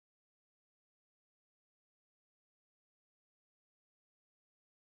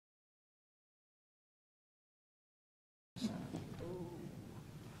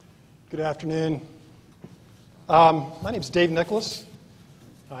Good afternoon. My name is Dave Nickless.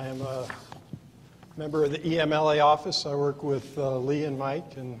 I am a member of the EM-LA office. I work with Lee and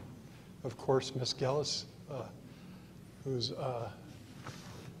Mike, and of course, Miss Gellis, who's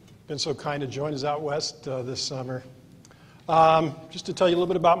been so kind to join us out west this summer. Just to tell you a little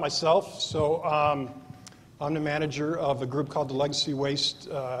bit about myself. So I'm the manager of a group called the Legacy Waste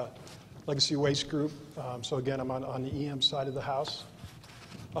Group. So again, I'm on the EM side of the house.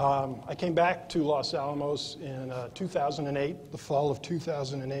 I came back to Los Alamos in 2008, the fall of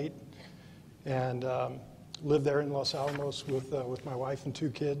 2008, and lived there in Los Alamos with my wife and two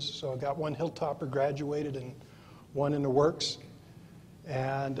kids. So I got one Hilltopper graduated and one in the works.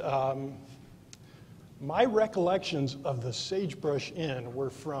 And my recollections of the Sagebrush Inn were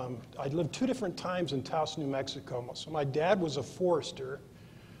from, I lived two different times in Taos, New Mexico. So my dad was a forester,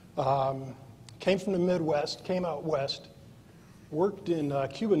 came from the Midwest, came out west, worked in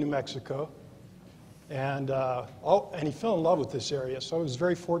Cuba, New Mexico, and he fell in love with this area. So I was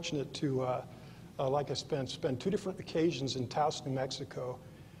very fortunate to, spend two different occasions in Taos, New Mexico,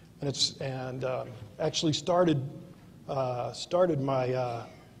 and actually started my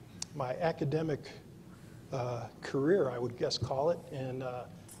my academic career, I would guess call it, in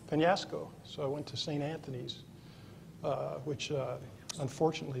Penasco. So I went to St. Anthony's, which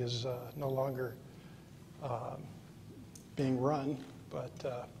unfortunately is no longer being run,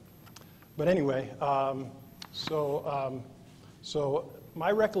 but anyway, so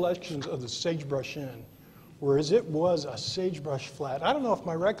my recollections of the Sagebrush Inn were as it was a sagebrush flat. I don't know if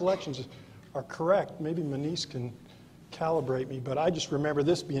my recollections are correct. Maybe Manice can calibrate me, but I just remember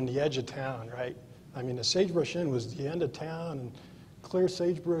this being the edge of town, right? I mean, the Sagebrush Inn was the end of town and clear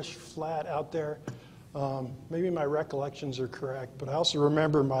sagebrush flat out there. Maybe my recollections are correct, but I also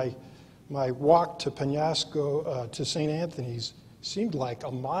remember my walk to Penasco, to St. Anthony's, seemed like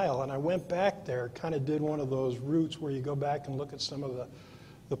a mile, and I went back there, kind of did one of those routes where you go back and look at some of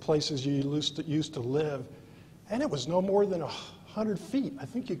the places you used to live, and it was no more than 100 feet. I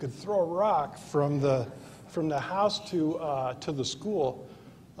think you could throw a rock from the house to the school.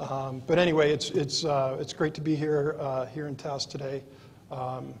 But anyway, it's great to be here in Taos today.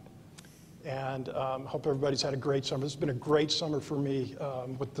 And hope everybody's had a great summer. This has been a great summer for me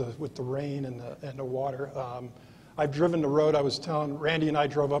with the rain and the water. I've driven the road. I was telling Randy and I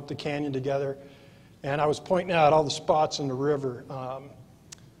drove up the canyon together, and I was pointing out all the spots in the river.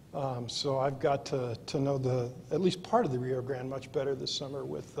 So I've got to know at least part of the Rio Grande much better this summer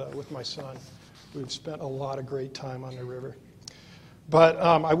with my son. We've spent a lot of great time on the river. But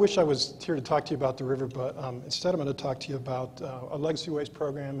I wish I was here to talk to you about the river, but instead I'm going to talk to you about a legacy waste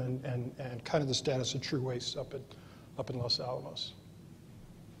program and kind of the status of TRU waste up in Los Alamos.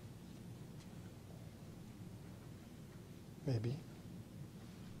 Maybe.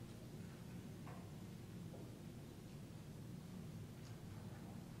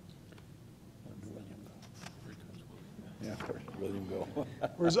 Yeah, William go.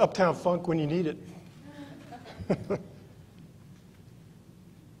 Where's Uptown Funk when you need it?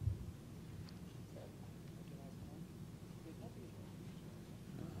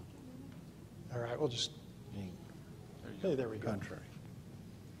 All right, we'll just, hey, there we go. Contrary.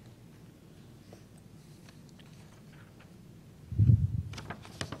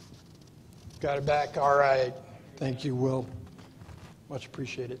 Got it back, all right. Thank you, Will. Much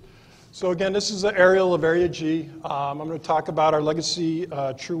appreciated. So again, this is the aerial of Area G. I'm going to talk about our legacy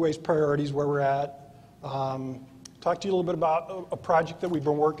TRU waste priorities, where we're at. Talk to you a little bit about a project that we've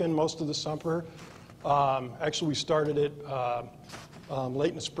been working most of the summer. Actually, we started it late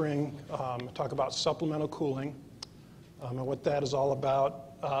in the spring. Talk about supplemental cooling and what that is all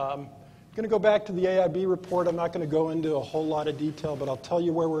about. I'm going to go back to the AIB report. I'm not going to go into a whole lot of detail, but I'll tell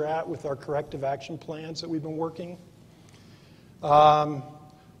you where we're at with our corrective action plans that we've been working.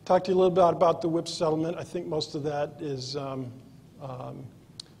 Talk to you a little bit about the WIP settlement. I think most of that is been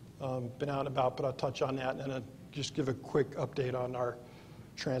out and about, but I'll touch on that and then just give a quick update on our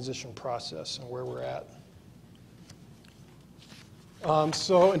transition process and where we're at.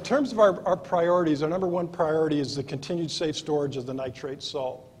 So in terms of our priorities, our number one priority is the continued safe storage of the nitrate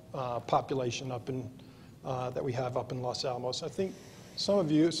salt population that we have up in Los Alamos. I think some of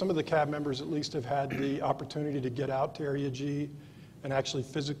the CAB members at least have had the opportunity to get out to Area G and actually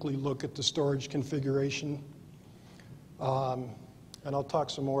physically look at the storage configuration. And I'll talk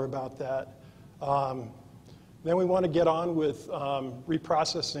some more about that. Then we want to get on with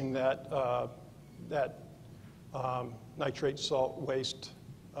reprocessing that nitrate salt waste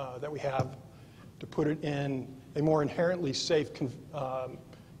that we have to put it in a more inherently safe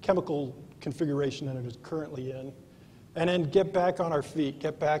chemical configuration than it is currently in. and then get back on our feet,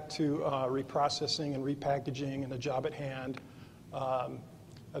 get back to reprocessing and repackaging and the job at hand.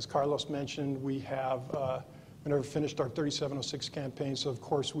 As Carlos mentioned, we never finished our 3706 campaign, so of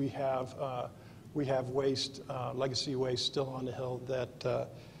course we have waste, legacy waste still on the hill that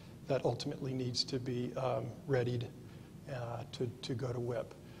ultimately needs to be readied to go to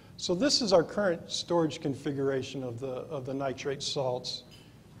WIP. So this is our current storage configuration of the nitrate salts.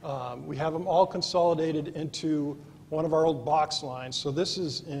 We have them all consolidated into one of our old box lines. So this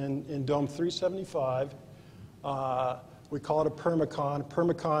is in Dome 375. We call it a Permacon.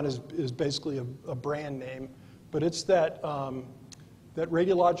 Permacon is basically a brand name, but it's that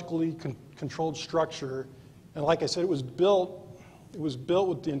radiologically controlled structure. And like I said, it was built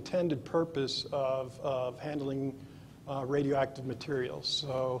with the intended purpose of handling radioactive materials.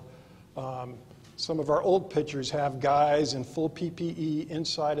 So some of our old pictures have guys in full PPE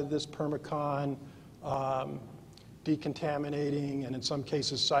inside of this Permacon, decontaminating, and in some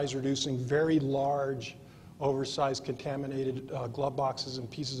cases size reducing very large, oversized contaminated glove boxes and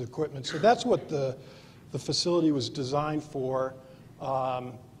pieces of equipment. So that's what the facility was designed for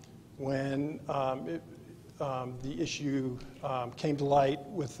when the issue came to light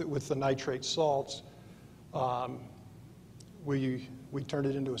with the nitrate salts. We turned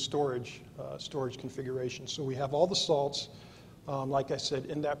it into a storage configuration. So we have all the salts, like I said,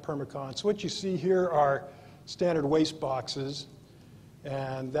 in that Permacon. So what you see here are standard waste boxes,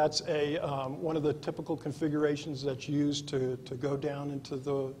 and that's one of the typical configurations that's used to go down into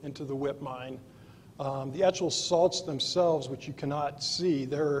the WIP mine. The actual salts themselves, which you cannot see,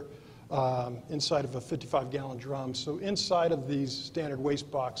 they're inside of a 55-gallon drum. So inside of these standard waste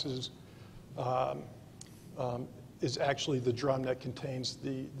boxes is actually the drum that contains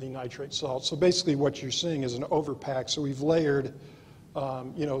the nitrate salt. So basically what you're seeing is an overpack. So we've layered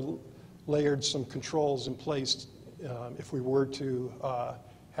some controls in place if we were to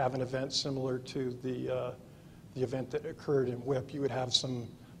have an event similar to the event that occurred in WIP. You would have some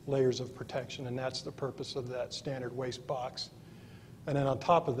layers of protection, and that's the purpose of that standard waste box. And then on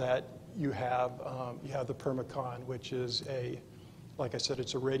top of that, you have the Permacon, which is like I said,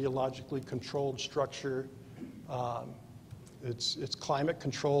 it's a radiologically controlled structure. It's climate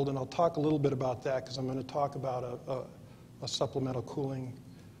controlled, and I'll talk a little bit about that because I'm going to talk about a supplemental cooling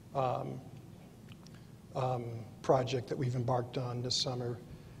project that we've embarked on this summer,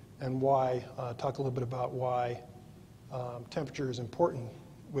 and talk a little bit about why temperature is important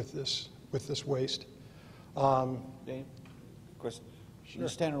with this waste. Dave, question. Sure. The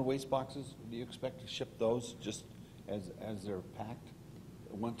standard waste boxes, do you expect to ship those just as they're packed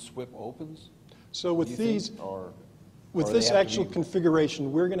once WIP opens? So with these, with or this they have actual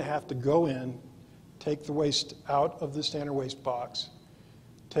configuration, we're going to have to go in, take the waste out of the standard waste box,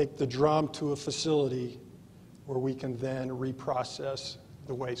 take the drum to a facility where we can then reprocess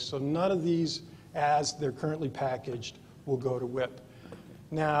the waste. So none of these, as they're currently packaged, will go to WIP.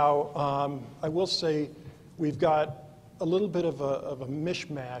 Now, I will say we've got a little bit of a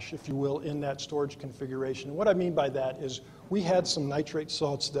mishmash, if you will, in that storage configuration. What I mean by that is we had some nitrate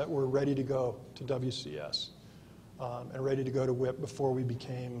salts that were ready to go to WCS and ready to go to WIP before we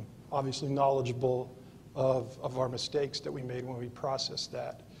became obviously knowledgeable of our mistakes that we made when we processed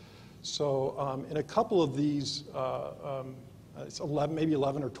that. So in a couple of these, it's maybe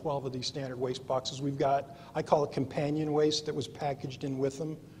 11 or 12 of these standard waste boxes, we've got, I call it companion waste that was packaged in with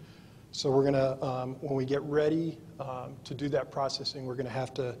them. So we're going to, when we get ready to do that processing, we're going to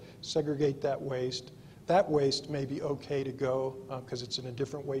have to segregate that waste. That waste may be okay to go because it's in a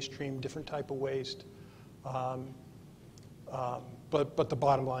different waste stream, different type of waste. But the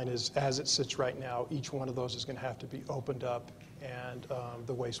bottom line is, as it sits right now, each one of those is going to have to be opened up, and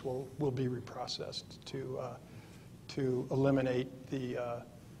the waste will be reprocessed to eliminate the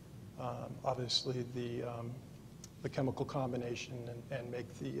obviously the chemical combination and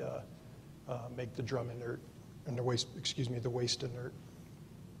make the drum inert and the waste inert.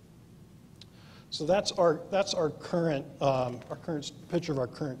 So that's our current picture of our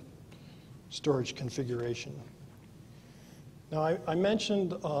current storage configuration. Now I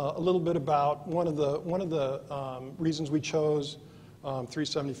mentioned a little bit about one of the reasons we chose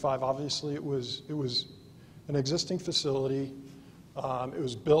 375. Obviously, it was an existing facility. It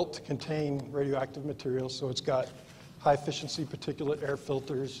was built to contain radioactive materials, so it's got high efficiency particulate air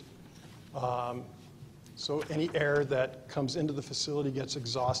filters. So any air that comes into the facility gets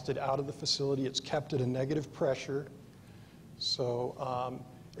exhausted out of the facility. It's kept at a negative pressure. So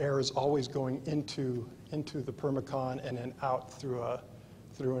air is always going into the Permacon and then out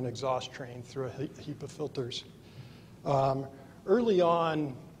through an exhaust train, through a heap of filters. Early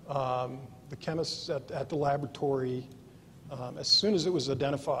on, the chemists at the laboratory as soon as it was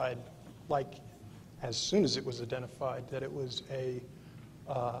identified, as soon as it was identified that it was a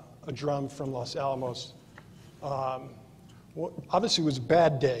drum from Los Alamos, obviously it was a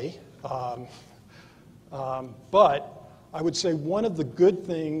bad day, but I would say one of the good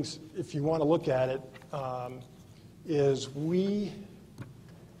things, if you want to look at it, is we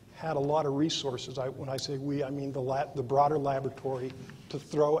had a lot of resources. When I say we, I mean the broader laboratory to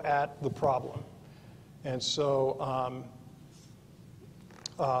throw at the problem. And so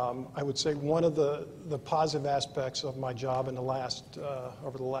I would say one of the positive aspects of my job in the last,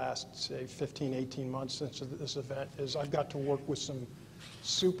 over the last, say, 15, 18 months since this event is I've got to work with some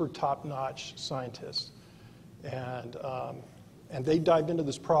super top-notch scientists. And they dived into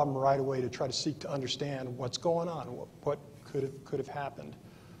this problem right away to try to seek to understand what's going on, what could have happened.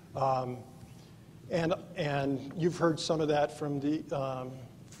 And you've heard some of that from Ted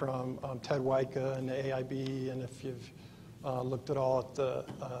Wyka and the AIB, and if you've looked at all at the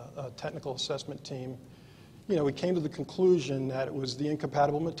technical assessment team, you know, we came to the conclusion that it was the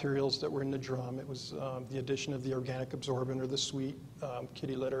incompatible materials that were in the drum. It was the addition of the organic absorbent or the sweet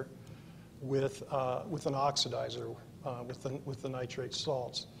kitty litter with an oxidizer, with the nitrate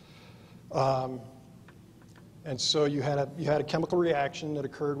salts. And so you had a chemical reaction that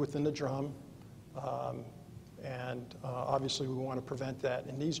occurred within the drum, and obviously we want to prevent that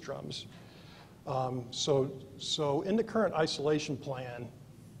in these drums. So in the current isolation plan,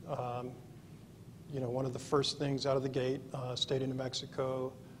 you know, one of the first things out of the gate, State of New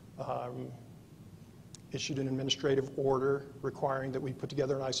Mexico issued an administrative order requiring that we put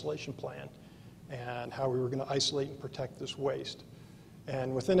together an isolation plan and how we were going to isolate and protect this waste.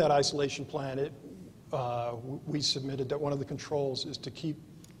 And within that isolation plan, we submitted that one of the controls is to keep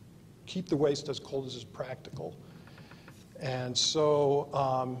the waste as cold as is practical. And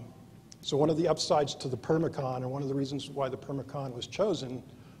so, so one of the upsides to the Permacon, and one of the reasons why the Permacon was chosen,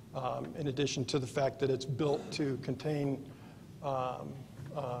 in addition to the fact that it's built to contain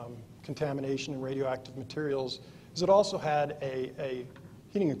contamination and radioactive materials, is it also had a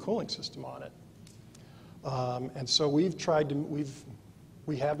heating and cooling system on it. And so we've tried to,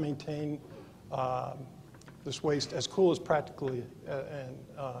 we have maintained this waste as cool as practically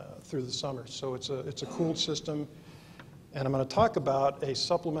through the summer. So it's a cooled system. And I'm going to talk about a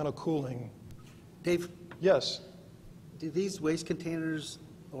supplemental cooling. Dave? Yes? Do these waste containers,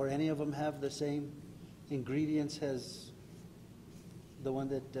 or any of them, have the same ingredients as the one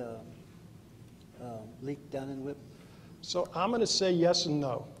that leaked down in WIP? So I'm going to say yes and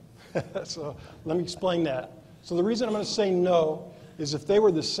no. So let me explain that. So the reason I'm going to say no is if they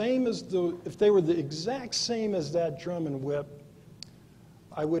were the same as if they were the exact same as that drum and WIP,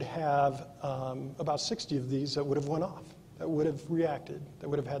 I would have about 60 of these that would have went off, that would have reacted, that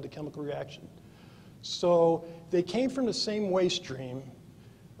would have had the chemical reaction. So they came from the same waste stream,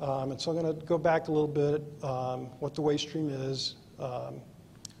 and so I'm going to go back a little bit, what the waste stream is.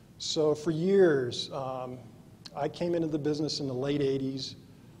 So for years, I came into the business in the late 80s,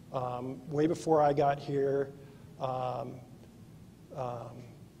 way before I got here.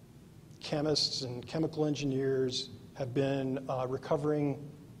 Chemists and chemical engineers have been recovering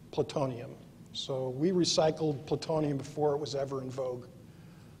plutonium. So we recycled plutonium before it was ever in vogue.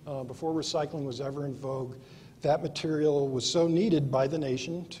 Before recycling was ever in vogue, that material was so needed by the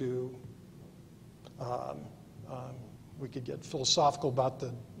nation to, we could get philosophical about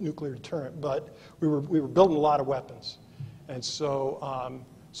the nuclear deterrent, but we were building a lot of weapons. And so,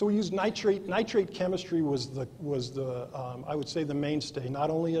 so we used nitrate. Nitrate chemistry was the I would say the mainstay, not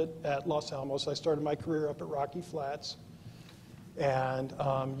only at Los Alamos. I started my career up at Rocky Flats, and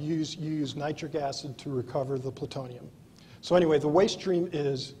use nitric acid to recover the plutonium. So anyway, the waste stream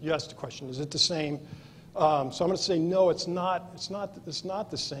is, you asked the question, is it the same? So I'm going to say no, it's not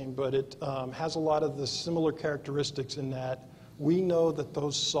the same, but it has a lot of the similar characteristics in that we know that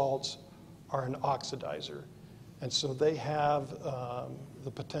those salts are an oxidizer. And so they have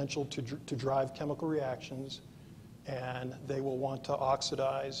the potential to drive chemical reactions, and they will want to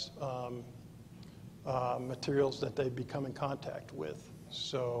oxidize materials that they become in contact with.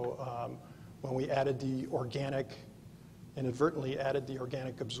 So when we added the organic, inadvertently added the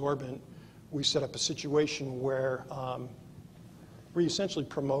organic absorbent, we set up a situation where we essentially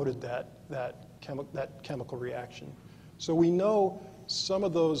promoted that chemical reaction. So we know some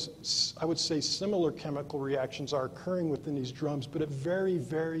of those, I would say, similar chemical reactions are occurring within these drums, but at very,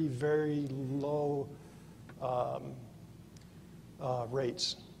 very, very low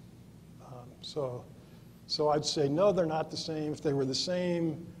rates. So I'd say, no, they're not the same. If they were the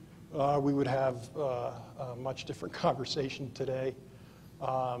same, we would have a much different conversation today.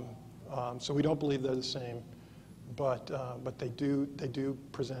 So we don't believe they're the same. but they do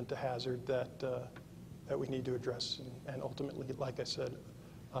present a hazard that we need to address and ultimately, like I said,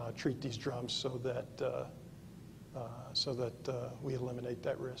 treat these drums so that we eliminate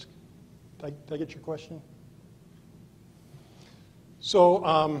that risk. Did I get your question? So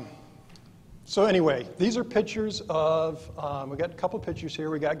anyway, these are pictures of, we got a couple pictures here.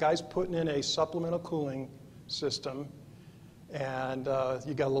 We got guys putting in a supplemental cooling system, and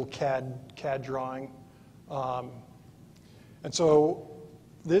you got a little CAD drawing. And so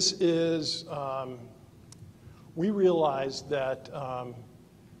this is, we realized that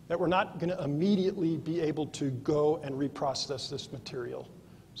we're not going to immediately be able to go and reprocess this material.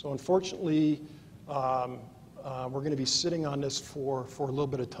 So unfortunately, we're going to be sitting on this for a little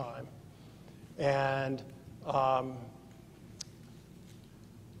bit of time. And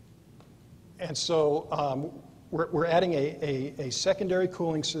so we're adding a secondary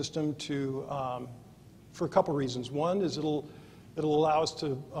cooling system to, for a couple reasons. One is it'll allow us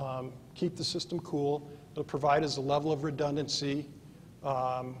to keep the system cool. It'll provide us a level of redundancy.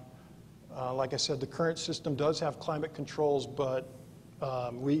 Like I said, the current system does have climate controls, but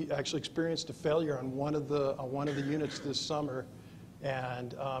we actually experienced a failure on one of the units this summer,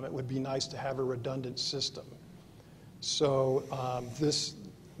 and it would be nice to have a redundant system. So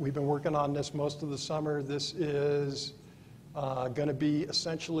we've been working on this most of the summer. This is going to be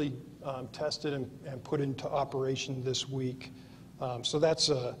essentially tested and put into operation this week. So that's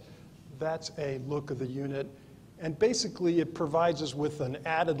a look of the unit. And basically, it provides us with an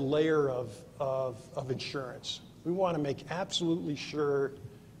added layer of insurance. We want to make absolutely sure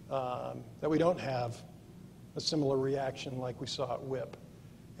that we don't have a similar reaction like we saw at WIP.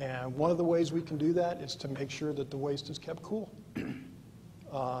 And one of the ways we can do that is to make sure that the waste is kept cool.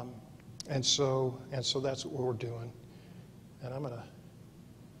 And so that's what we're doing. And I'm going to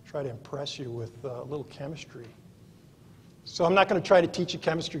try to impress you with a little chemistry. So I'm not going to try to teach a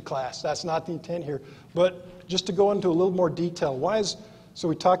chemistry class. That's not the intent here. But just to go into a little more detail, so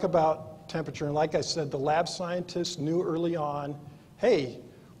we talk about temperature, and like I said, the lab scientists knew early on, hey,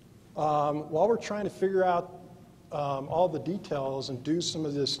 while we're trying to figure out all the details and do some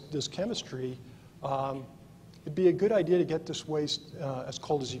of this chemistry, it'd be a good idea to get this waste as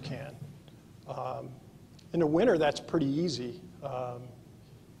cold as you can. In the winter, that's pretty easy.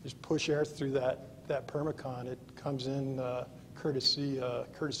 Just push air through that permacon. It comes in courtesy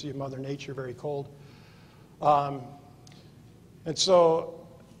of Mother Nature, very cold. And so,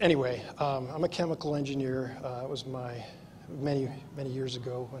 anyway, I'm a chemical engineer. It was my many years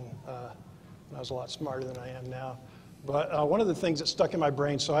ago when I was a lot smarter than I am now. But one of the things that stuck in my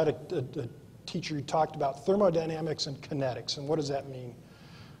brain, so I had a teacher who talked about thermodynamics and kinetics, and what does that mean?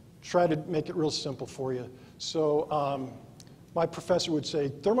 Try to make it real simple for you. So my professor would say,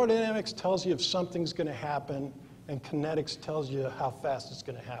 thermodynamics tells you if something's going to happen, and kinetics tells you how fast it's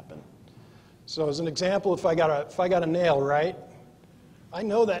going to happen. So as an example, if I got a nail, right, I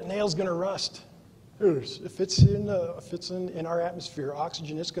know that nail's going to rust. If it's in our atmosphere,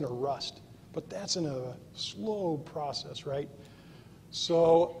 oxygen, it's going to rust. But that's in a slow process, right?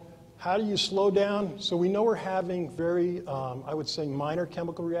 So how do you slow down? So we know we're having very, I would say, minor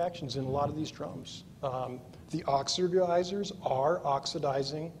chemical reactions in a lot of these drums. The oxidizers are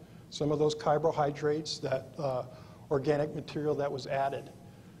oxidizing some of those carbohydrates, that organic material that was added.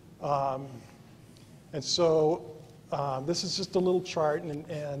 And so this is just a little chart,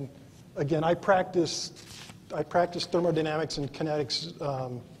 and again, I practice thermodynamics and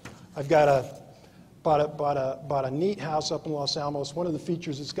kinetics. I've bought a neat house up in Los Alamos. One of the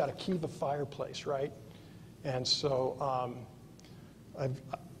features, it's got a Kiva fireplace, right? And so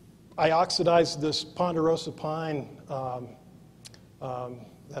I oxidized this ponderosa pine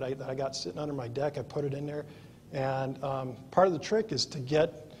that I got sitting under my deck. I put it in there, and part of the trick is to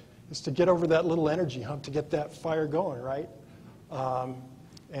get over that little energy hump to get that fire going, right?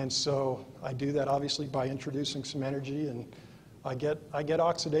 And so I do that obviously by introducing some energy, and I get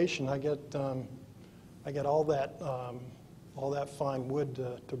oxidation. I get all that fine wood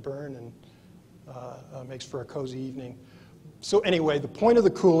to burn, and makes for a cozy evening. So anyway, the point of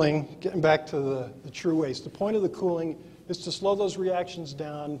the cooling, getting back to the true waste, the point of the cooling is to slow those reactions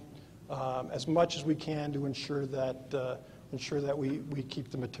down as much as we can to ensure that we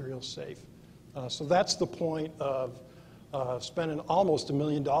keep the material safe. So that's the point of spending almost $1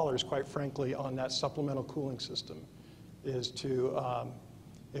 million, quite frankly, on that supplemental cooling system, is to,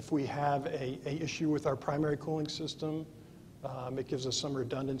 if we have a issue with our primary cooling system, it gives us some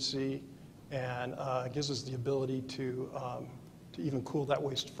redundancy, and it gives us the ability to even cool that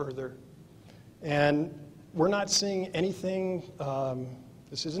waste further. And we're not seeing anything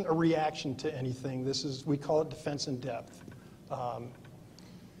This isn't a reaction to anything. This is, we call it defense in depth.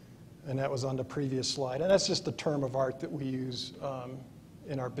 And that was on the previous slide. And that's just a term of art that we use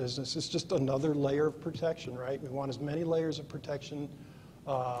in our business. It's just another layer of protection, right? We want as many layers of protection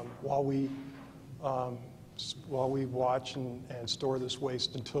while we watch and store this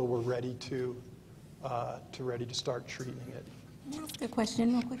waste until we're ready to start treating it. Can I ask a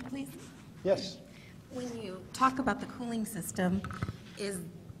question real quick, please? Yes. When you talk about the cooling system,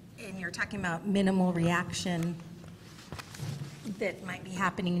 and you're talking about minimal reaction that might be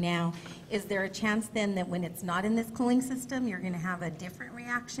happening now, is there a chance then that when it's not in this cooling system, you're going to have a different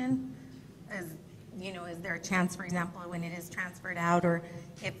reaction? Is there a chance, for example, when it is transferred out, or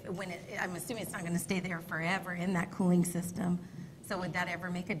I'm assuming it's not going to stay there forever in that cooling system. So would that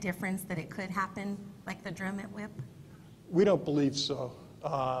ever make a difference that it could happen like the drum at WIP? We don't believe so.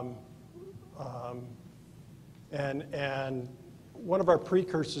 And one of our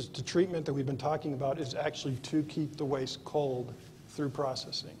precursors to treatment that we've been talking about is actually to keep the waste cold through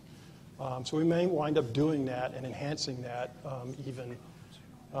processing. So we may wind up doing that and enhancing that even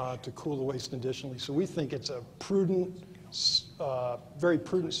to cool the waste additionally. So we think it's a prudent, very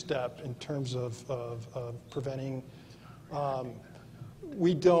prudent step in terms of preventing.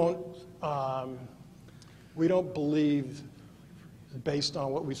 We don't believe, based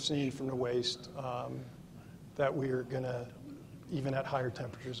on what we've seen from the waste, that we are going to, even at higher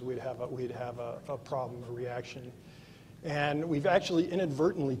temperatures, we'd have a problem, a reaction. And we've actually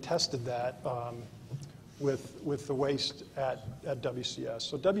inadvertently tested that with the waste at WCS.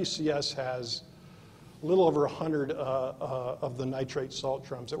 So WCS has a little over 100 of the nitrate salt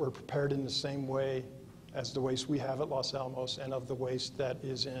drums that were prepared in the same way as the waste we have at Los Alamos and of the waste that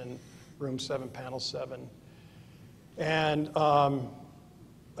is in room 7, panel 7. And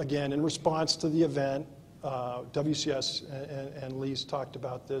again, in response to the event, WCS and Lee's talked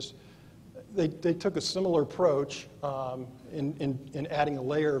about this. They took a similar approach in adding a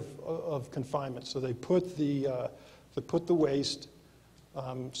layer of confinement. So they put the waste.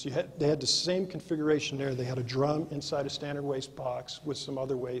 So they had the same configuration there. They had a drum inside a standard waste box with some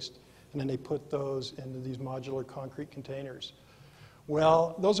other waste, and then they put those into these modular concrete containers.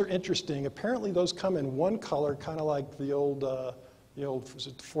 Well, those are interesting. Apparently, those come in one color, kind of like the old was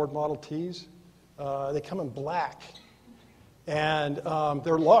it the Ford Model Ts? They come in black, and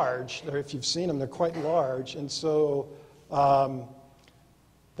they're large. If you've seen them, they're quite large. And so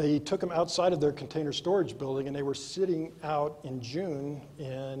they took them outside of their container storage building, and they were sitting out in June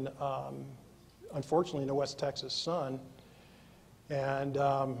in, unfortunately, in the West Texas sun. And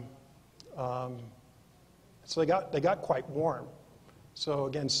so they got quite warm. So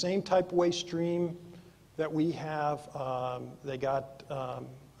again, same type waste stream that we have. They got,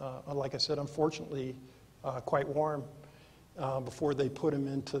 like I said, unfortunately, quite warm before they put them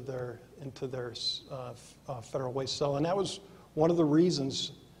into their federal waste cell. And that was one of the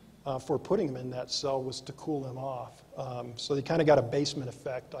reasons for putting them in that cell, was to cool them off. So they kind of got a basement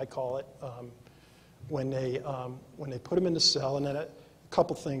effect, I call it, when they put them in the cell. And then a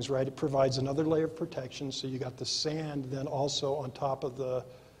couple things, right? It provides another layer of protection. So you got the sand then also on top of the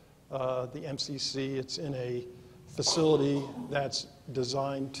MCC. It's in a facility that's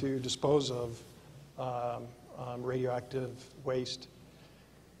designed to dispose of radioactive waste,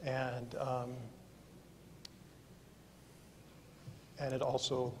 and it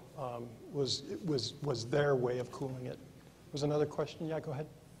also was their way of cooling it. Was another question? Yeah, go ahead.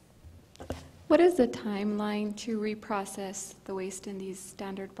 What is the timeline to reprocess the waste in these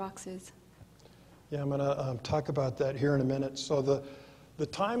standard boxes? Yeah, I'm going to talk about that here in a minute. So the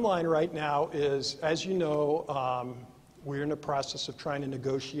timeline right now is, as you know, we're in the process of trying to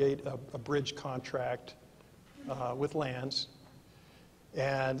negotiate a bridge contract with lands.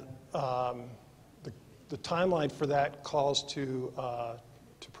 And the timeline for that calls to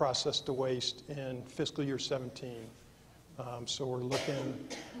process the waste in fiscal year 17. So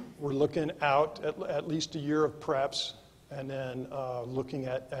we're looking out at least a year of preps, and then looking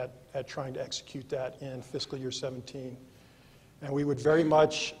at trying to execute that in fiscal year 17. And we would very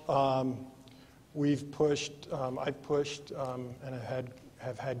much, I've pushed, and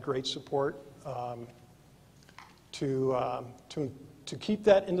have had great support to keep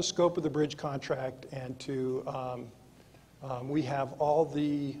that in the scope of the bridge contract, and to we have all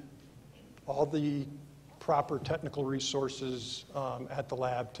the proper technical resources at the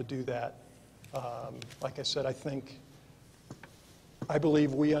lab to do that. Like I said, I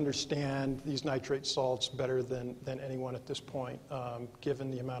believe we understand these nitrate salts better than anyone at this point,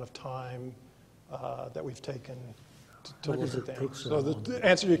 given the amount of time that we've taken to look at them. So the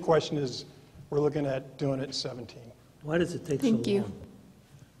answer to your question is, we're looking at doing it in 17. Why does it take so long? Thank you.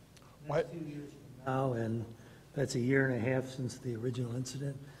 Why- Now, and that's a year and a half since the original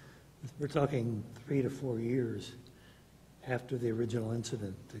incident. We're talking 3 to 4 years after the original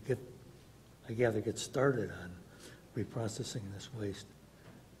incident to get, I gather, get started on reprocessing this waste.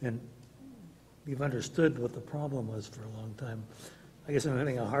 And you've understood what the problem was for a long time. I guess I'm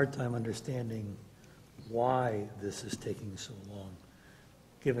having a hard time understanding why this is taking so long,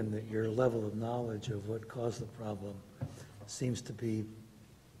 given that your level of knowledge of what caused the problem seems to be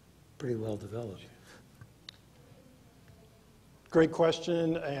pretty well developed. Great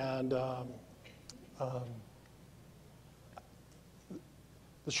question, and the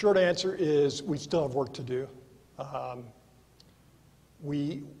short answer is we still have work to do.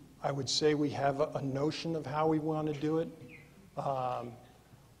 I would say we have a notion of how we want to do it.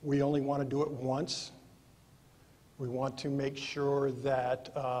 We only want to do it once. We want to make sure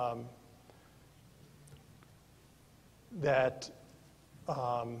that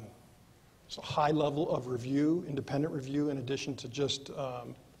it's a high level of review, independent review, in addition to just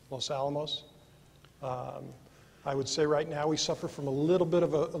Los Alamos. I would say right now we suffer from a little bit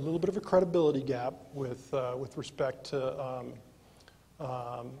of a credibility gap with respect to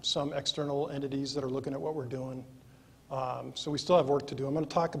some external entities that are looking at what we're doing. So we still have work to do. I'm going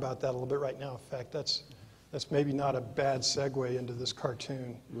to talk about that a little bit right now. In fact, that's maybe not a bad segue into this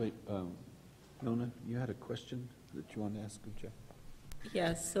cartoon. Wait, Nona, you had a question that you wanted to ask of Jeff?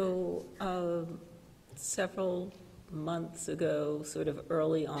 Yeah, so several months ago, sort of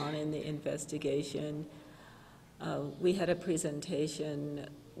early on in the investigation, we had a presentation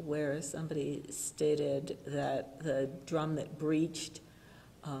where somebody stated that the drum that breached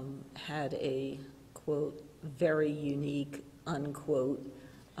had a, quote, very unique, unquote,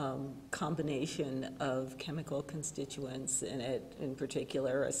 combination of chemical constituents in it, in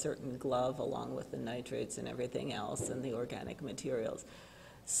particular a certain glove along with the nitrates and everything else and the organic materials.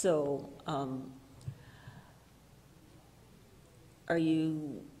 So are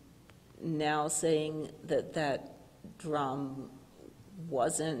you now saying that that drum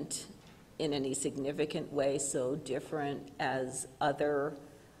wasn't in any significant way so different as other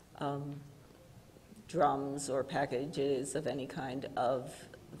drums or packages of any kind of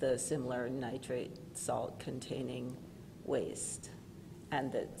the similar nitrate salt containing waste,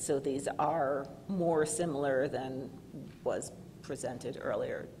 and that so these are more similar than was presented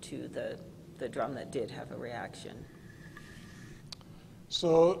earlier to the drum that did have a reaction?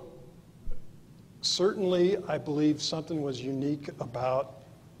 So certainly I believe something was unique about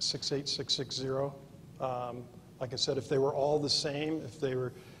 68660. Like I said, if they were all the same, if they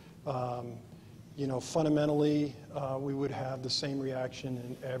were fundamentally, we would have the same reaction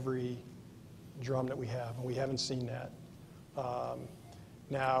in every drum that we have, and we haven't seen that.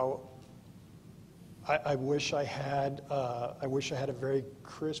 Now, I wish I had a very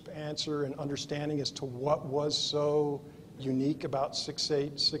crisp answer and understanding as to what was so unique about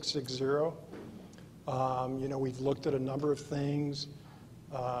 68660. We've looked at a number of things.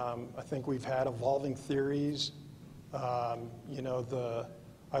 I think we've had evolving theories.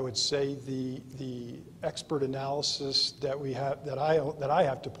 I would say the expert analysis that we have, that I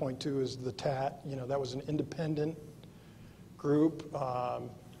have to point to, is the TAT. That was an independent group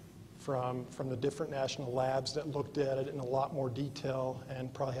from the different national labs that looked at it in a lot more detail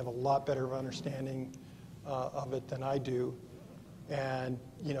and probably have a lot better understanding of it than I do. And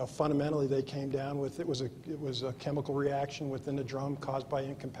fundamentally, they came down with it was a chemical reaction within the drum caused by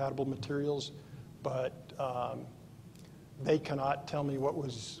incompatible materials, but they cannot tell me what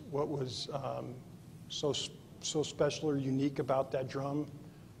was so special or unique about that drum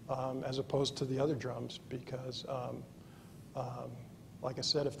as opposed to the other drums, because like I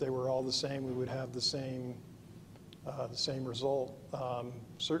said, if they were all the same, we would have the same result.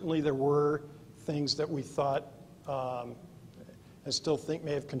 Certainly there were things that we thought and still think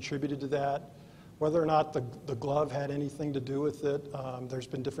may have contributed to that. Whether or not the glove had anything to do with it, there's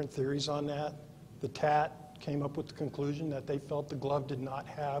been different theories on that. The TAT came up with the conclusion that they felt the glove did not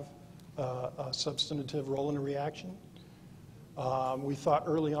have a substantive role in the reaction. We thought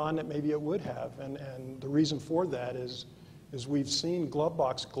early on that maybe it would have, and the reason for that is we've seen glove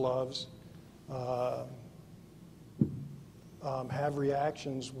box gloves have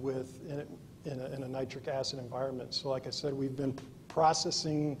reactions in a nitric acid environment. So like I said, we've been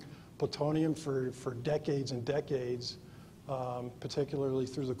processing plutonium for decades and decades, particularly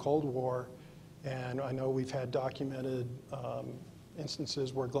through the Cold War. And I know we've had documented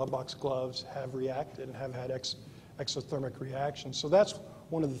instances where glove box gloves have reacted and have had exothermic reactions. So that's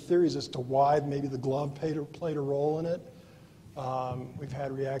one of the theories as to why maybe the glove played a role in it. We've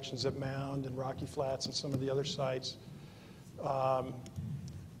had reactions at Mound and Rocky Flats and some of the other sites.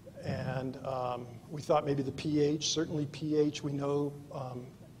 And we thought maybe the pH, certainly pH, we know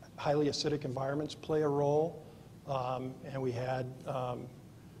highly acidic environments play a role. And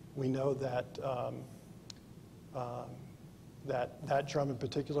we know that that drum in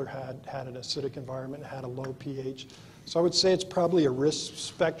particular had an acidic environment, had a low pH. So I would say it's probably a risk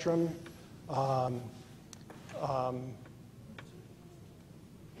spectrum.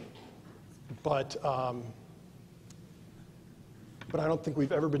 But I don't think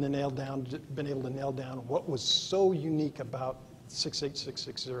we've ever been able to nail down what was so unique about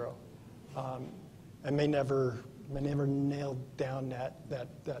 68660, and may never nail down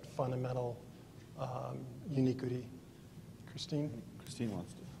that fundamental uniquity. Christine? Christine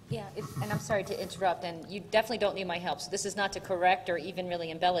wants to. Yeah, and I'm sorry to interrupt, and you definitely don't need my help. So this is not to correct or even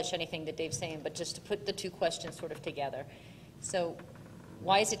really embellish anything that Dave's saying, but just to put the two questions sort of together. So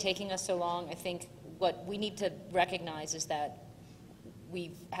why is it taking us so long? I think what we need to recognize is that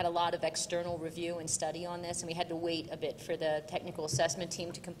we've had a lot of external review and study on this, and we had to wait a bit for the technical assessment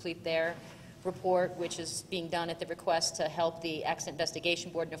team to complete their report, which is being done at the request to help the Accident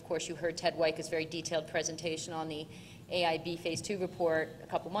Investigation Board. And of course, you heard Ted Weich's very detailed presentation on the AIB Phase 2 report a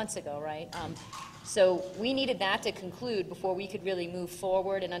couple months ago, right? So we needed that to conclude before we could really move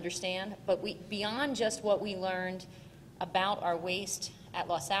forward and understand. But beyond just what we learned about our waste at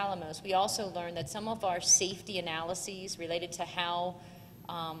Los Alamos, we also learned that some of our safety analyses related to how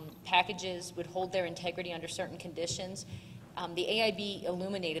packages would hold their integrity under certain conditions, the AIB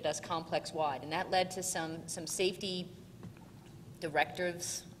illuminated us complex-wide, and that led to some safety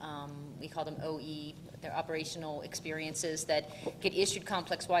directives, we call them OE, they're operational experiences that get issued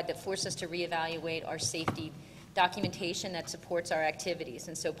complex-wide that force us to reevaluate our safety documentation that supports our activities.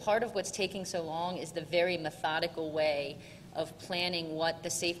 And so part of what's taking so long is the very methodical way of planning what the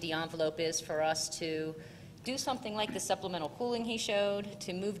safety envelope is for us to do something like the supplemental cooling he showed,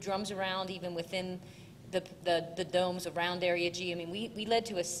 to move drums around even within the domes around Area G. I mean, we led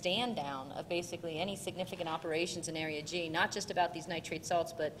to a stand down of basically any significant operations in Area G, not just about these nitrate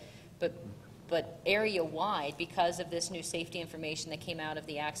salts, but area-wide because of this new safety information that came out of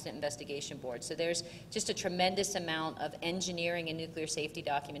the Accident Investigation Board. So there's just a tremendous amount of engineering and nuclear safety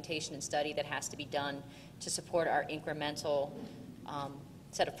documentation and study that has to be done to support our incremental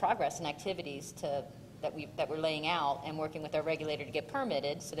set of progress and activities that we're laying out and working with our regulator to get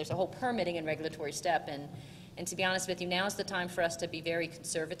permitted. So there's a whole permitting and regulatory step. And to be honest with you, now is the time for us to be very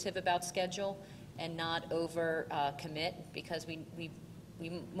conservative about schedule and not over commit, because we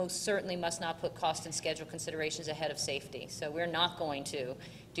most certainly must not put cost and schedule considerations ahead of safety. So we're not going to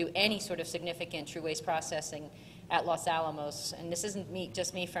do any sort of significant true waste processing at Los Alamos. And this isn't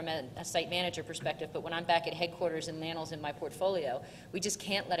just me from a site manager perspective, but when I'm back at headquarters and handles in my portfolio, we just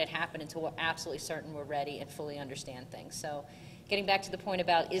can't let it happen until we're absolutely certain we're ready and fully understand things. So getting back to the point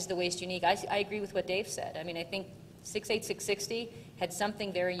about is the waste unique, I agree with what Dave said. I mean, I think 68660 had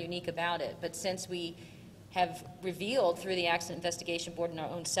something very unique about it, but since we have revealed through the Accident Investigation Board and our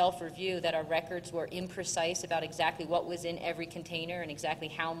own self-review that our records were imprecise about exactly what was in every container and exactly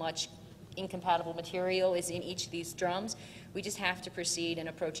how much incompatible material is in each of these drums, we just have to proceed and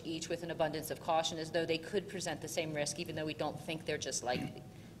approach each with an abundance of caution as though they could present the same risk, even though we don't think they're just like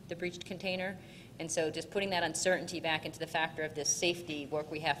the breached container. And so just putting that uncertainty back into the factor of this safety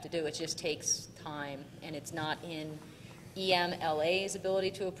work we have to do, it just takes time, and it's not in EM-LA's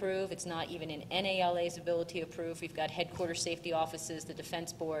ability to approve. It's not even in NALA's ability to approve. We've got headquarters safety offices, the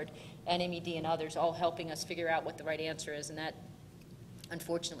Defense Board, NMED, and others all helping us figure out what the right answer is, and that,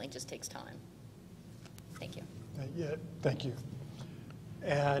 unfortunately, just takes time. Thank you. Yeah, thank you.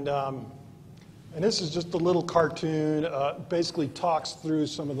 And this is just a little cartoon, basically talks through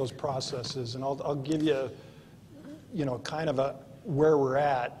some of those processes, and I'll give you, kind of where we're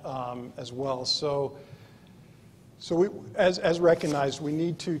at as well. So we, as recognized, we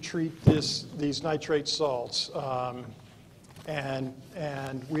need to treat these nitrate salts, and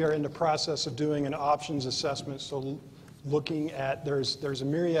we are in the process of doing an options assessment. So looking at there's a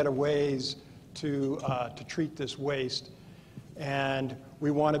myriad of ways to treat this waste, and we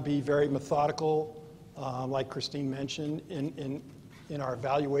want to be very methodical, like Christine mentioned, in our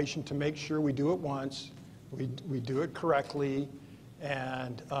evaluation to make sure we do it once, we do it correctly,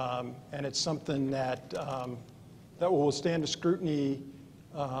 and it's something that will withstand the scrutiny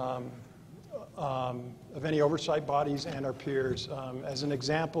of any oversight bodies and our peers. As an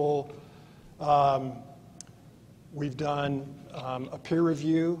example, we've done a peer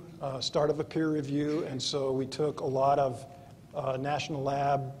review, start of a peer review, and so we took a lot of national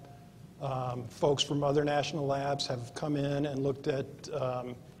lab folks from other national labs have come in and looked at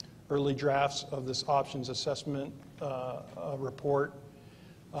early drafts of this options assessment report.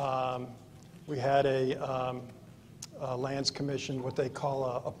 We had a Lands Commission, what they call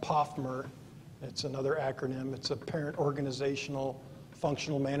a POFMR. It's another acronym. It's a Parent Organizational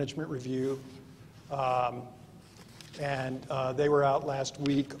Functional Management Review. And they were out last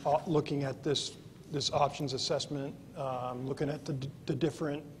week looking at this options assessment, looking at the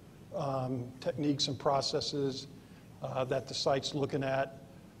different techniques and processes that the site's looking at.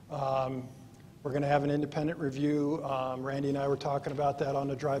 We're going to have an independent review. Randy and I were talking about that on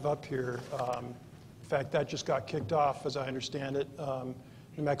the drive up here. In fact, that just got kicked off, as I understand it.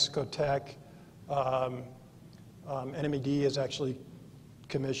 New Mexico Tech, NMED has actually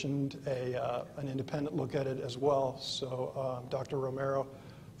commissioned an independent look at it as well. So Dr. Romero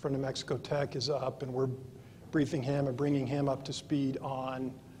from New Mexico Tech is up, and we're briefing him and bringing him up to speed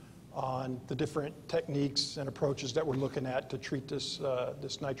on the different techniques and approaches that we're looking at to treat this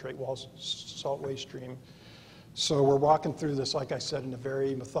nitrate salt waste stream. So we're walking through this, like I said, in a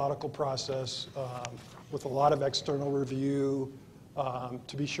very methodical process with a lot of external review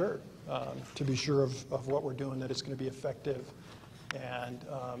to be sure of what we're doing, that it's going to be effective, and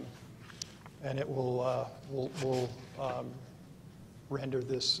it will render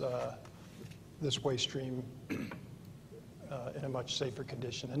this waste stream in a much safer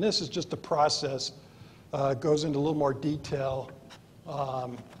condition. And this is just a process. Goes into a little more detail.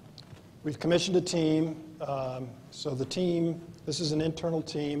 We've commissioned a team. So the team, this is an internal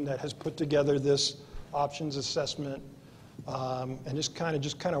team that has put together this options assessment, and just kind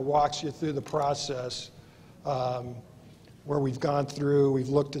of walks you through the process where we've gone through. We've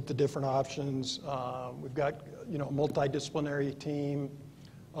looked at the different options. We've got a multidisciplinary team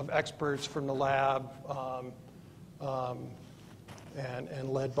of experts from the lab. And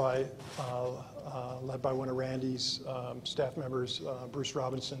led by one of Randy's staff members, Bruce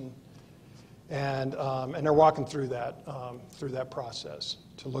Robinson, and they're walking through that process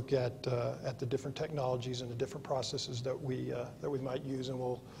to look at the different technologies and the different processes that we might use, and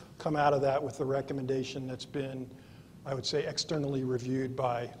we'll come out of that with a recommendation that's been, I would say, externally reviewed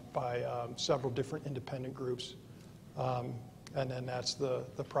by several different independent groups, and then that's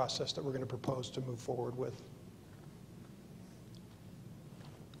the process that we're going to propose to move forward with.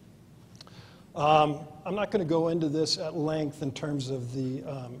 I'm not going to go into this at length in terms of the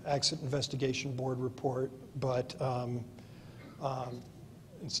Accident Investigation Board report, but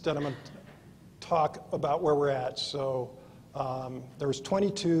instead I'm going to talk about where we're at. So there was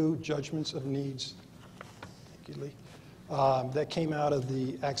 22 judgments of needs, thank you, Lee, that came out of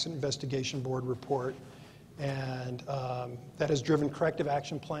the Accident Investigation Board report, and that has driven corrective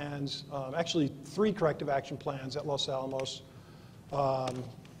action plans, actually 3 corrective action plans at Los Alamos.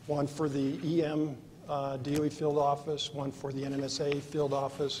 One for the EM DOE field office, one for the NNSA field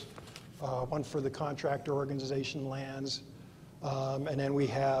office, one for the contractor organization lands, and then we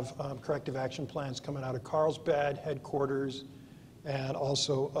have corrective action plans coming out of Carlsbad headquarters and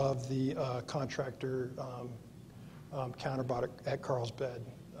also of the contractor counterpart at Carlsbad,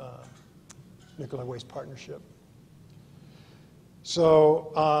 Nuclear Waste Partnership.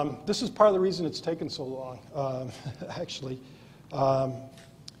 So this is part of the reason it's taken so long, actually.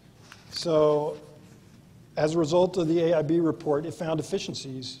 So as a result of the AIB report, it found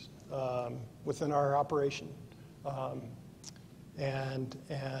deficiencies within our operation. And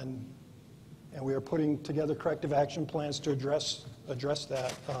we are putting together corrective action plans to address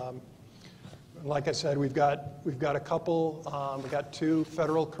that. Like I said, we've got a couple. We've got 2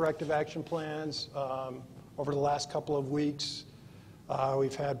 federal corrective action plans over the last couple of weeks.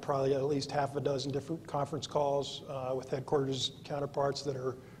 We've had probably at least half a dozen different conference calls with headquarters counterparts that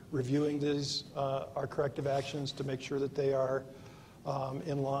are reviewing these, our corrective actions, to make sure that they are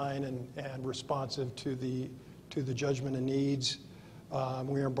in line and responsive to the judgment and needs.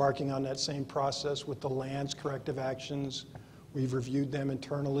 We are embarking on that same process with the lands corrective actions. We've reviewed them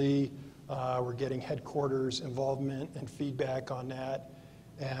internally. We're getting headquarters involvement and feedback on that,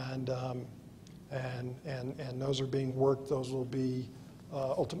 and those are being worked. Those will be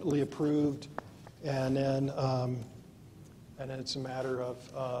ultimately approved, and then it's a matter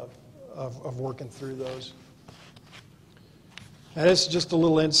of working through those. And it's just a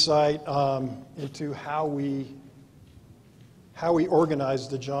little insight into how we organize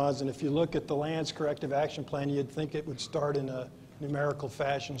the JONs. And if you look at the lands corrective action plan, you'd think it would start in a numerical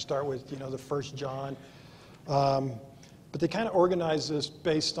fashion, start with the first JON. But they kind of organize this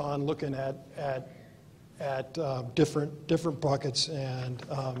based on looking at different buckets. And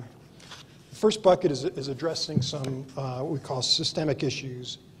the first bucket is addressing some what we call systemic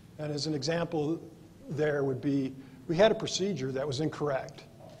issues. And as an example, there would be, we had a procedure that was incorrect.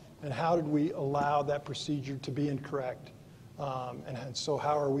 And how did we allow that procedure to be incorrect? And so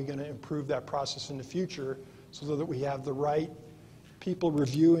how are we going to improve that process in the future so that we have the right people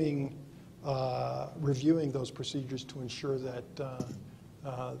reviewing those procedures to ensure that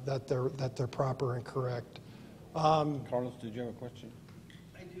they're proper and correct. Carlos, did you have a question?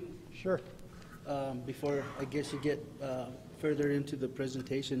 I do. Sure. Before I guess you get further into the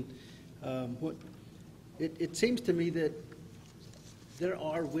presentation, it seems to me that there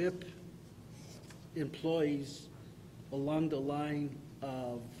are WIP employees along the line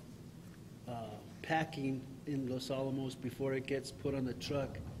of packing in Los Alamos before it gets put on the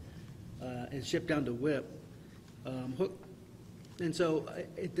truck and shipped down to WIP. And so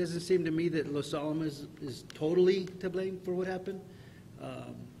it doesn't seem to me that Los Alamos is totally to blame for what happened.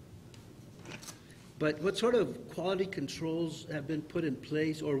 But what sort of quality controls have been put in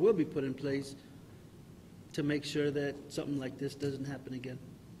place or will be put in place to make sure that something like this doesn't happen again?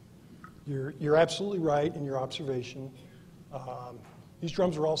 You're absolutely right in your observation. These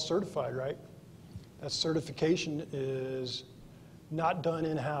drums are all certified, right? That certification is not done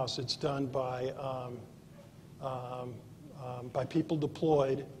in-house. It's done by people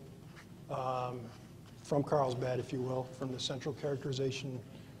deployed from Carlsbad, if you will, from the Central Characterization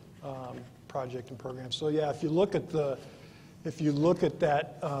Project and Program. So yeah, if you look at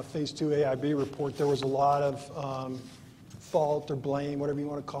that Phase 2 AIB report, there was a lot of fault or blame, whatever you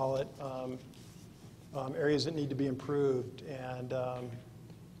want to call it, areas that need to be improved. And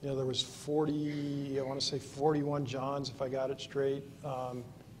there was 41 Johns, if I got it straight,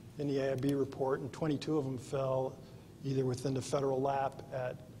 in the AIB report, and 22 of them fell either within the federal lap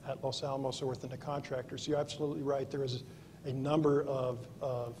at Los Alamos or within the contractor. So you're absolutely right. There is a number of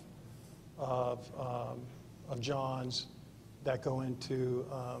Johns that go into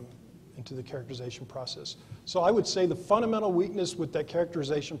the characterization process. So I would say the fundamental weakness with that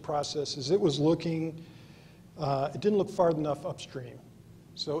characterization process is it didn't look far enough upstream.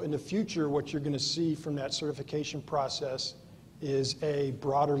 So in the future, what you're going to see from that certification process is a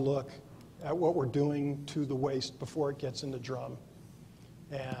broader look at what we're doing to the waste before it gets in the drum.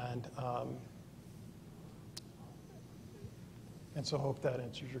 And so I hope that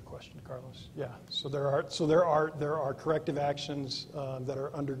answers your question, Carlos. Yeah. So there are corrective actions that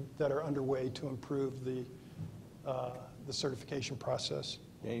are underway to improve the certification process.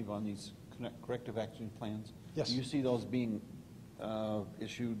 Dave, on these corrective action plans, yes. Do you see those being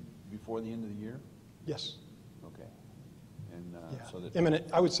issued before the end of the year? Yes. Okay. And Yeah. so that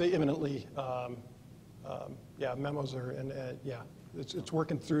Imminent. I would say imminently. Yeah, memos are, and yeah, it's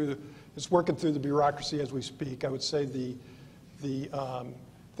working through the bureaucracy as we speak. I would say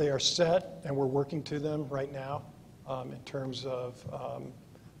they are set, and we're working to them right now. In terms of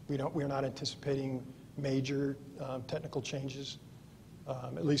we are not anticipating major technical changes,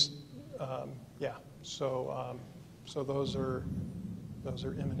 at least. Yeah. So those are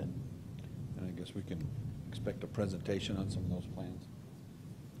imminent. And I guess we can expect a presentation on some of those plans.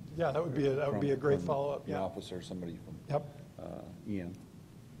 Yeah, that would be a great from follow-up. The Yeah. officer, somebody from EM,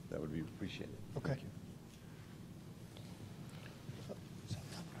 that would be appreciated. Okay. Thank you.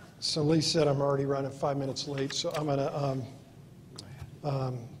 So Lee said I'm already running 5 minutes late, so I'm going to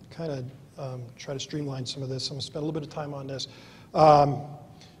kind of try to streamline some of this. I'm going to spend a little bit of time on this.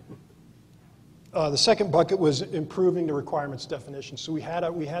 The second bucket was improving the requirements definition. So we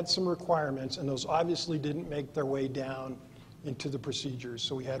had some requirements, and those obviously didn't make their way down into the procedures.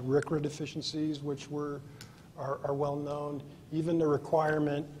 So we had RCRA deficiencies, which are well known. Even the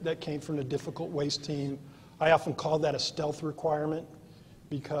requirement that came from the difficult waste team, I often call that a stealth requirement,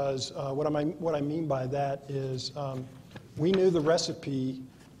 because what I mean by that is we knew the recipe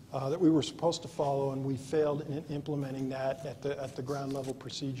that we were supposed to follow, and we failed in implementing that at the ground level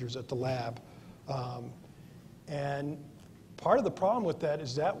procedures at the lab. And part of the problem with that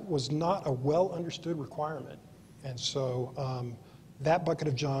is that was not a well understood requirement. And so that bucket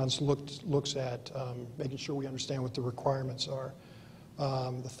of Johns looks at making sure we understand what the requirements are.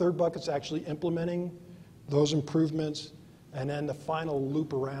 The third bucket's actually implementing those improvements. And then the final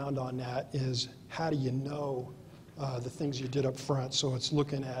loop around on that is how do you know the things you did up front? So it's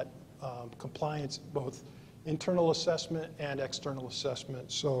looking at compliance, both internal assessment and external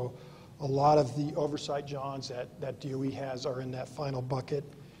assessment. So a lot of the oversight Johns that DOE has are in that final bucket,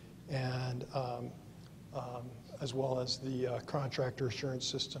 and as well as the contractor assurance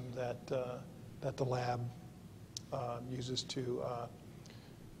system that the lab uses to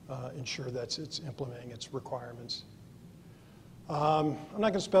ensure that it's implementing its requirements. I'm not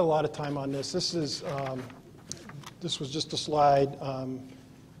going to spend a lot of time on this. This was just a slide,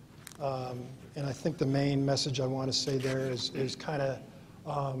 and I think the main message I want to say there is kind of,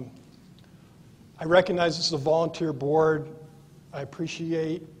 I recognize this is a volunteer board.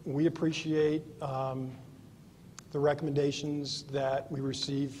 we appreciate the recommendations that we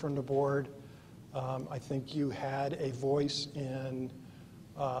received from the board. I think you had a voice in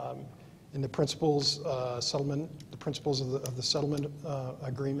the principles settlement, the principles of the settlement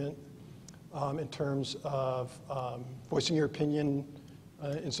agreement, in terms of voicing your opinion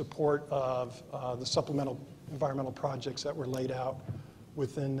in support of the supplemental environmental projects that were laid out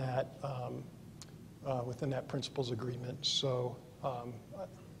within that principles agreement. So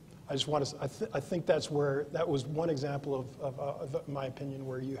I just want to. I think that was one example of my opinion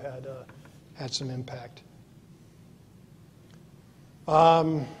where you had some impact.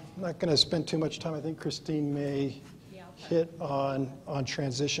 I'm not going to spend too much time. I think Christine may hit on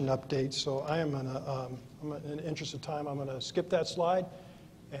transition updates. So I am going to, in the interest of time, I'm going to skip that slide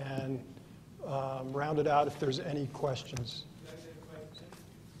and round it out if there's any questions.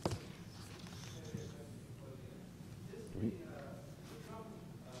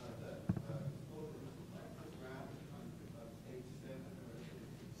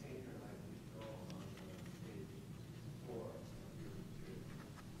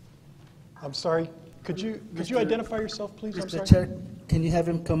 I'm sorry. Could you identify yourself, please? I'm sorry. Mr. Chair, can you have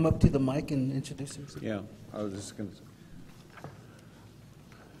him come up to the mic and introduce himself? Yeah, I was just going to.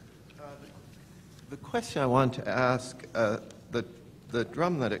 The question I want to ask, the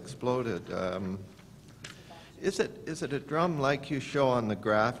drum that exploded, is it a drum like you show on the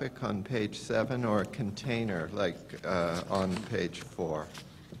graphic on page 7 or a container like on page 4?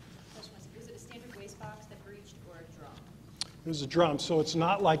 Was it a standard waste box that breached or a drum? It was a drum, so it's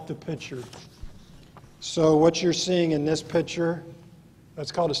not like the picture. So what you're seeing in this picture,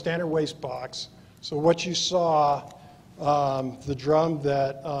 that's called a standard waste box. So what you saw, the drum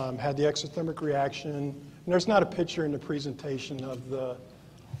that had the exothermic reaction, and there's not a picture in the presentation of the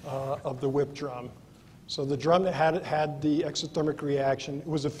whip drum. So the drum that had the exothermic reaction, it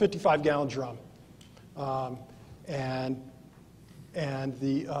was a 55-gallon drum, and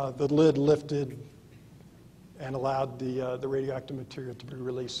the lid lifted and allowed the radioactive material to be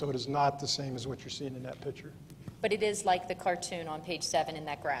released. So it is not the same as what you're seeing in that picture. But it is like the cartoon on page 7 in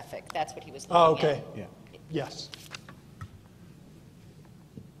that graphic. That's what he was looking Oh, okay. Yeah. Yes.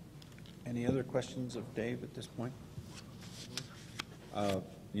 Any other questions of Dave at this point?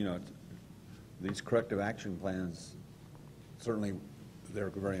 You know, these corrective action plans, certainly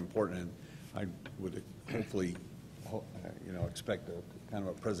they're very important, and I would hopefully, you know, expect a kind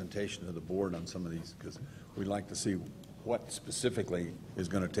of a presentation to the board on some of these, because we'd like to see what specifically is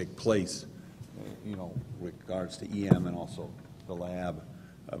going to take place, you know, with regards to EM and also the lab,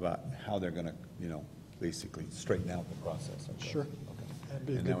 about how they're going to, you know, basically straighten out the process. Sure. Okay. That'd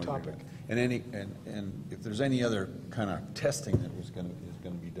be a And good that would topic. great. And if there's any other kind of testing that is going to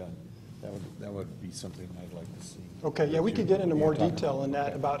be done, that would be something I'd like to see. Okay, yeah, we could get into more detail in that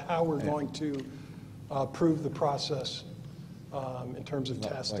Okay. about how we're Yeah. going to prove the process in terms of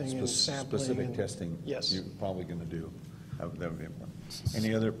testing Like and sampling. specific and- testing Yes. you're probably going to do. That would be important.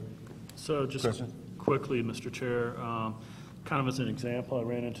 Any other? So just Question? quickly, Mr. Chair, kind of as an example, I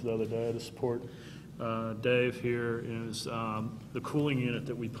ran into the other day to support Dave here is the cooling unit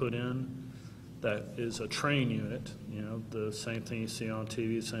that we put in. That is a train unit, you know, the same thing you see on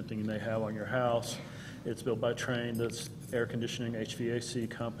TV, the same thing you may have on your house. It's built by Trane, that's air conditioning HVAC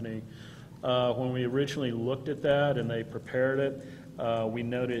company. When we originally looked at that and they prepared it, we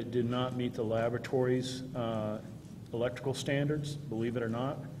noted it did not meet the laboratory's electrical standards, believe it or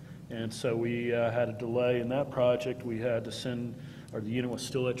not. And so we had a delay in that project. We had to send, or the unit was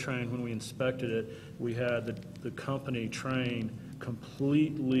still at Trane when we inspected it. We had the company Trane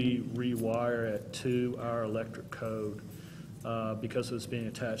completely rewire it to our electric code because it was being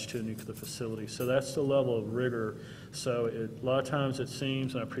attached to a nuclear facility. So that's the level of rigor. So a lot of times it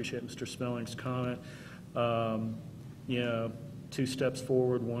seems, and I appreciate Mr. Spelling's comment, you know, 2 steps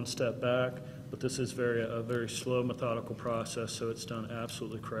forward, 1 step back, but this is a very slow, methodical process, so it's done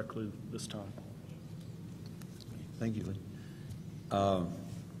absolutely correctly this time. Thank you, Lee.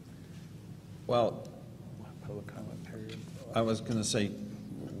 Well, Public comment period. I was going to say,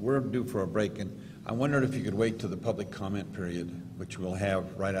 we're due for a break, and I wondered if you could wait to the public comment period, which we'll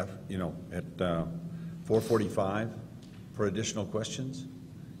have right after, you know, at 4:45 for additional questions,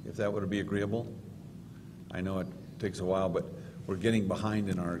 if that would be agreeable. I know it takes a while, but we're getting behind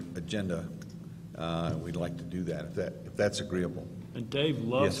in our agenda. We'd like to do that, if that's agreeable. And Dave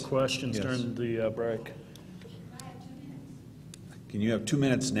loves Yes. questions Yes. during the break. Can you have 2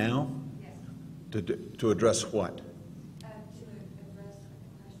 minutes now? Yes. To address what? To address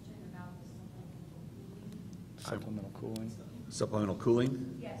a question about the Supplemental cooling. Supplemental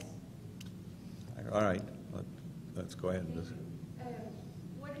cooling? Yes. All right, let's go ahead and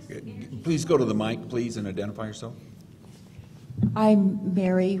Please go to the mic, please, and identify yourself. I'm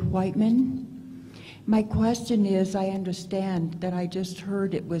Mary Whiteman. My question is, I understand that I just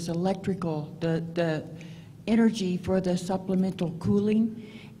heard it was electrical, the energy for the supplemental cooling,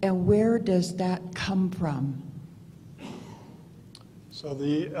 and where does that come from? So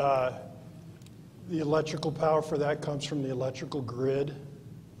the electrical power for that comes from the electrical grid.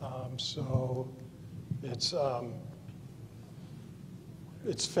 So it's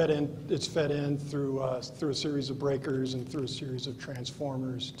fed in through a series of breakers and through a series of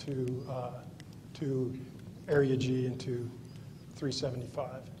transformers to area G and to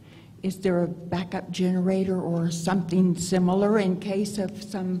 375. Is there a backup generator or something similar in case of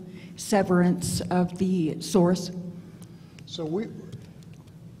some severance of the source? So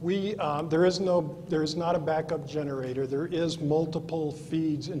there is not a backup generator. There is multiple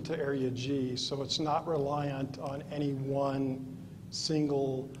feeds into area G, so it's not reliant on any one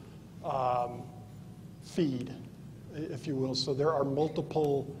single feed, if you will. So there are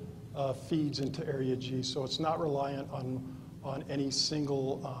multiple feeds into area G, so it's not reliant on any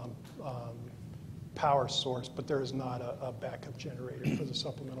single power source, but there is not a backup generator for the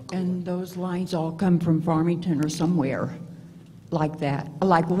supplemental cooling. And those lines all come from Farmington or somewhere like that?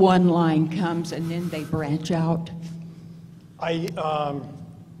 Like one line comes and then they branch out? I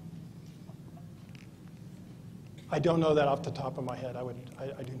don't know that off the top of my head. I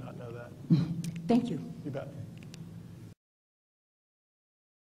do not know that. Thank you. You bet.